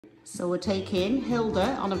So we're taking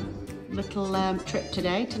Hilda on a little trip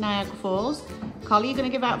today to Niagara Falls. Collie, you're going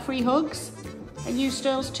to give out free hugs? And you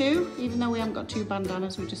Stills too? Even though we haven't got two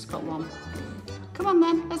bandanas, we've just got one. Come on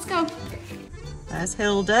then, let's go. There's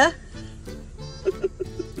Hilda.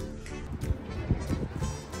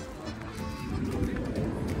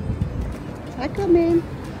 Hi, come in.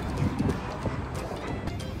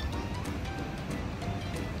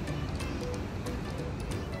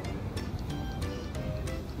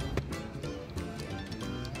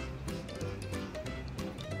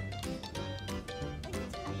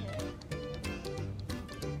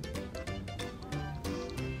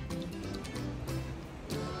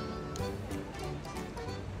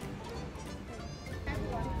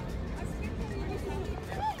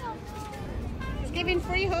 Giving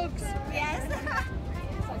free hugs. Yes.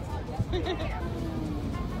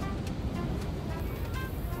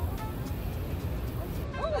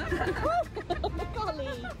 Golly.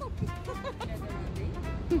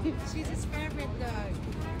 She's a favorite though.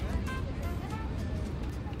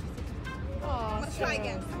 Oh, Let's try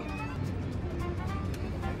again.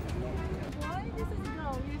 Why this is go?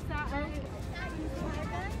 You start.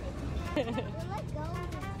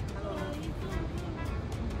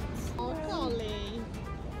 Oh, Golly.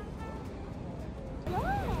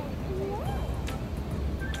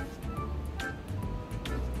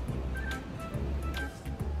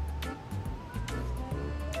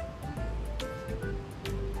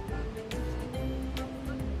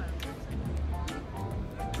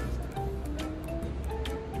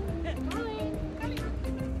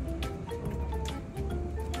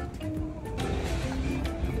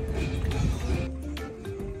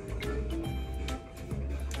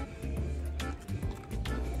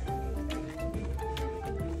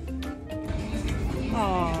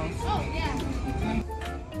 Oh. Oh yeah.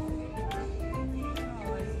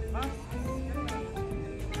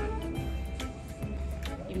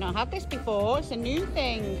 You've not had this before, it's a new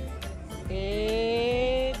thing.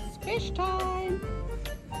 It's fish time.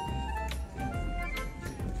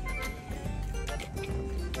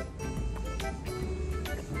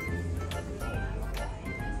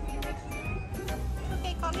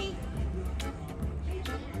 Okay, Connie.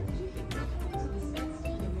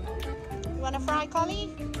 You want a fry,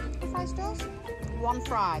 Collie? Fry Stills? One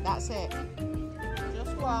fry, that's it.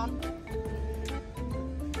 Just one.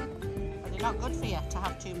 But they're not good for you to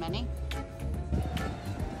have too many.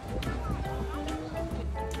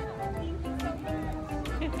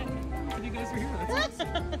 You guys are here. That's awesome.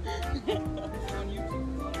 On YouTube,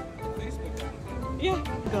 Facebook. Yeah.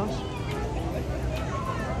 Gosh.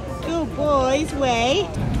 Good boys, wait.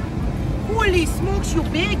 Holy smokes, you're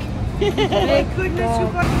big. Thank goodness you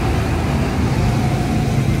got.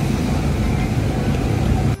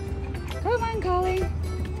 Come on, Collie.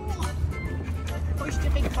 Push the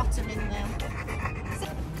big bottom in there.